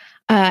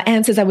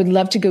 Anne says, I would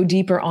love to go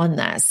deeper on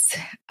this.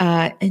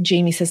 And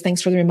Jamie says,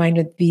 thanks for the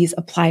reminder that these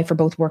apply for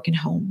both work and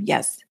home.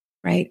 Yes,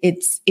 right?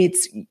 It's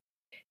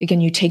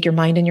again, you take your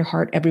mind and your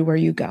heart everywhere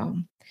you go.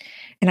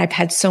 And I've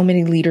had so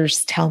many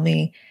leaders tell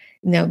me,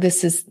 no,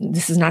 this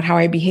is not how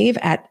I behave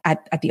at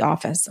the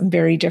office. I'm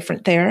very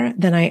different there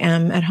than I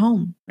am at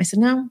home. I said,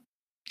 no,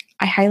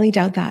 I highly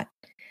doubt that.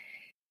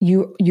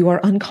 You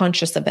are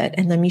unconscious of it.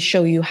 And let me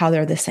show you how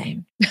they're the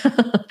same,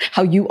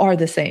 how you are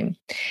the same.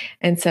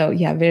 And so,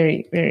 yeah,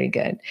 very, very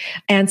good.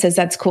 Anne says,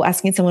 that's cool.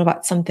 Asking someone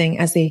about something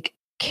as they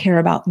care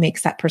about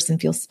makes that person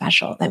feel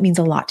special. That means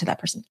a lot to that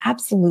person.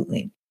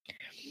 Absolutely.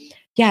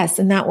 Yes.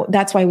 And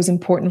that's why it was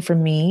important for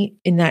me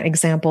in that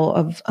example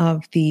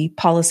of the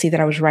policy that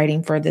I was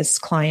writing for this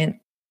client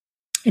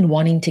and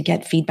wanting to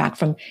get feedback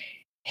from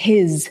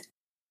his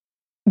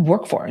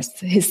workforce,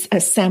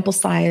 a sample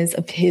size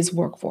of his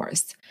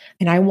workforce.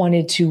 And I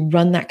wanted to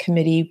run that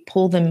committee,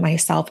 pull them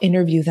myself,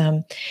 interview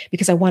them,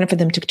 because I wanted for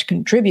them to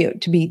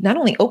contribute, to be not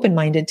only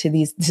open-minded to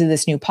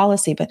this new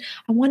policy, but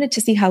I wanted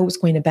to see how it was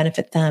going to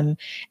benefit them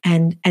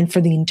and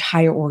for the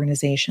entire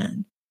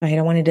organization. Right?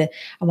 I wanted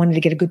to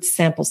get a good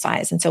sample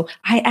size. And so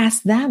I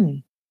asked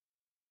them,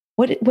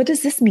 what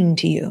does this mean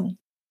to you?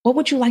 What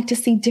would you like to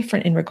see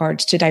different in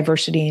regards to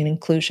diversity and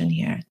inclusion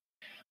here?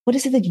 What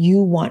is it that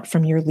you want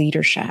from your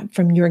leadership,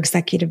 from your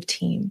executive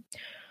team?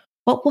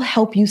 What will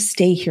help you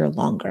stay here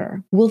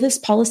longer? Will this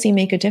policy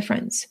make a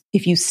difference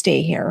if you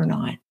stay here or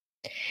not?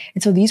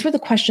 And so these were the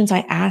questions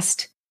I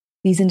asked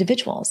these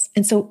individuals.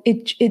 And so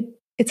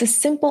it's a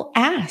simple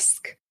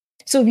ask.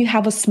 So if you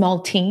have a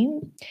small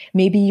team,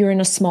 maybe you're in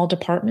a small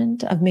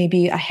department of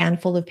maybe a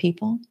handful of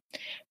people,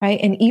 right?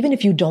 And even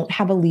if you don't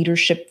have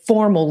a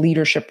formal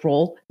leadership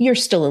role, you're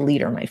still a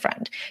leader, my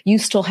friend. You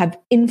still have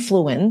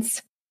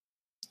influence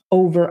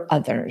over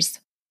others.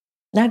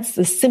 That's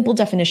the simple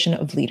definition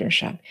of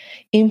leadership: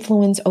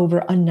 influence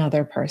over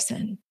another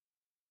person.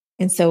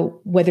 And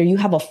so whether you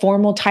have a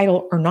formal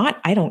title or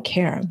not, I don't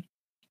care.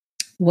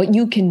 What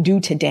you can do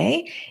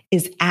today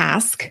is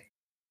ask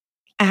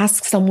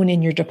someone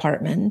in your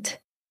department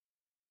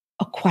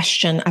a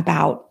question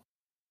about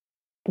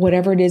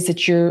whatever it is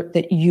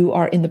that you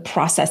are in the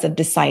process of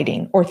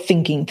deciding or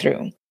thinking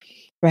through,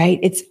 right?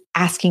 It's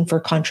asking for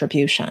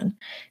contribution.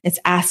 It's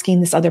asking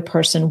this other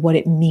person what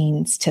it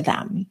means to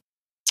them.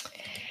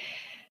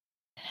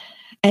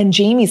 And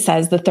Jamie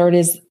says the third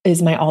is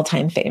my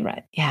all-time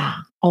favorite. Yeah,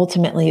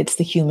 ultimately, it's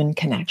the human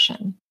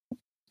connection.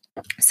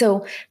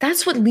 So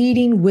that's what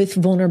leading with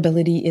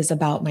vulnerability is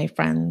about, my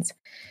friends.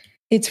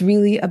 It's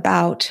really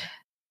about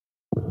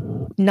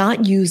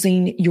not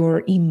using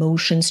your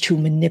emotions to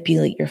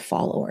manipulate your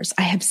followers.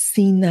 I have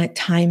seen that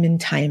time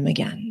and time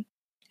again.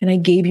 And I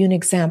gave you an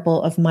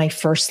example of my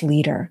first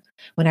leader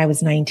when I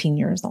was 19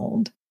 years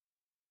old.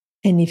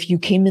 And if you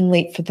came in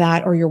late for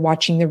that, or you're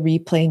watching the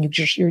replay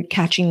and you're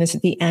catching this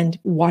at the end,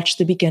 watch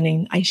the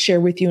beginning. I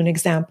share with you an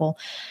example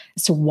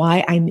as to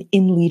why I'm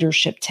in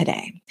leadership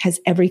today. It has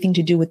everything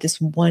to do with this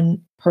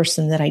one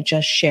person that I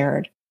just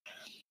shared.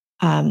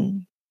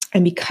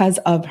 And because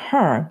of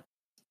her,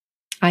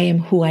 I am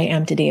who I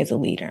am today as a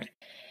leader.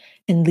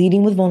 And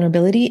leading with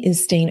vulnerability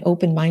is staying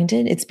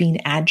open-minded. It's being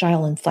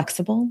agile and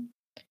flexible.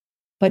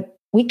 But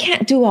we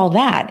can't do all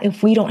that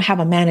if we don't have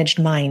a managed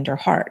mind or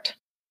heart.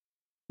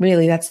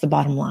 Really, that's the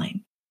bottom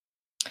line.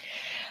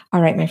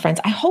 All right, my friends,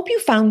 I hope you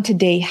found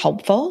today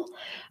helpful.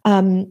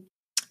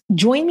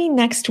 Join me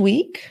next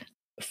week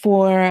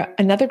for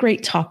another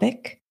great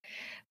topic.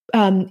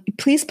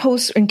 Please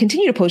post and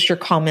continue to post your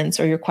comments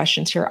or your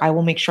questions here. I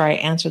will make sure I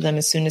answer them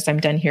as soon as I'm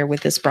done here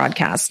with this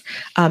broadcast.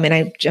 And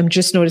I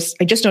just noticed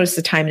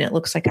the time, and it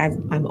looks like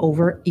I'm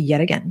over yet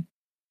again.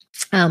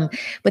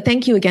 But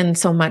thank you again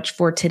so much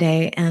for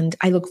today. And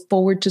I look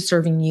forward to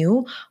serving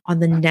you on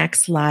the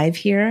next live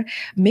here.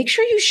 Make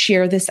sure you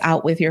share this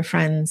out with your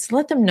friends.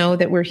 Let them know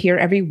that we're here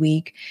every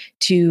week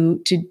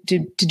to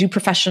do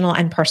professional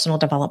and personal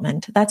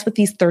development. That's what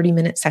these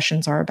 30-minute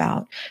sessions are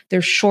about.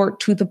 They're short,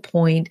 to the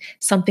point,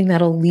 something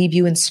that'll leave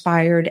you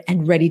inspired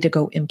and ready to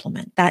go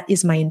implement. That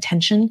is my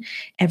intention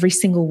every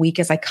single week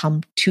as I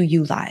come to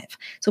you live.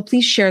 So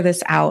please share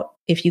this out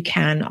if you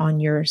can on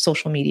your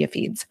social media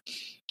feeds.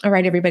 All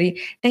right,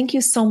 everybody. Thank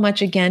you so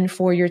much again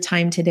for your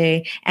time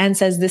today. Anne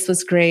says this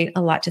was great.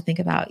 A lot to think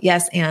about.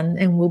 Yes, Anne,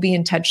 and we'll be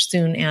in touch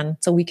soon, Anne.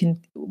 So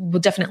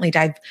we'll definitely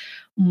dive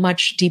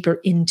much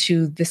deeper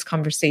into this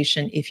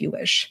conversation if you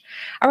wish.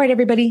 All right,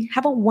 everybody.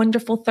 Have a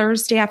wonderful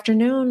Thursday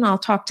afternoon. I'll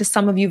talk to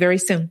some of you very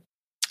soon.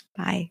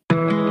 Bye.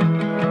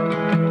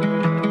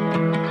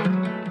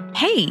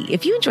 Hey,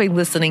 if you enjoyed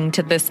listening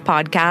to this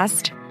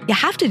podcast, you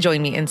have to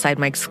join me inside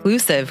my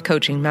exclusive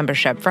coaching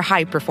membership for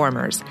high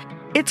performers.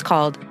 It's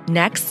called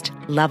Next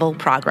Level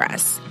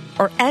Progress,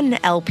 or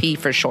NLP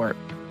for short.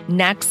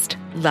 Next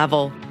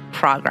Level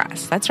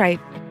Progress. That's right.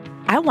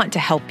 I want to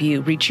help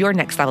you reach your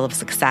next level of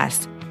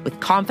success with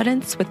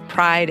confidence, with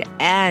pride,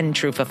 and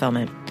true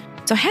fulfillment.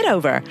 So head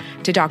over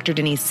to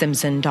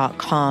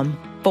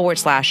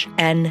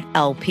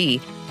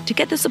drdenisemsimpson.com/NLP to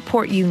get the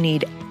support you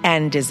need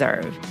and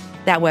deserve.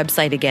 That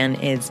website again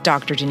is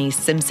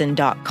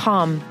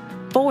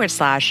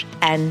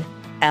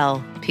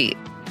drdenisemsimpson.com/NLP.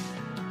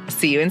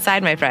 See you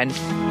inside, my friend.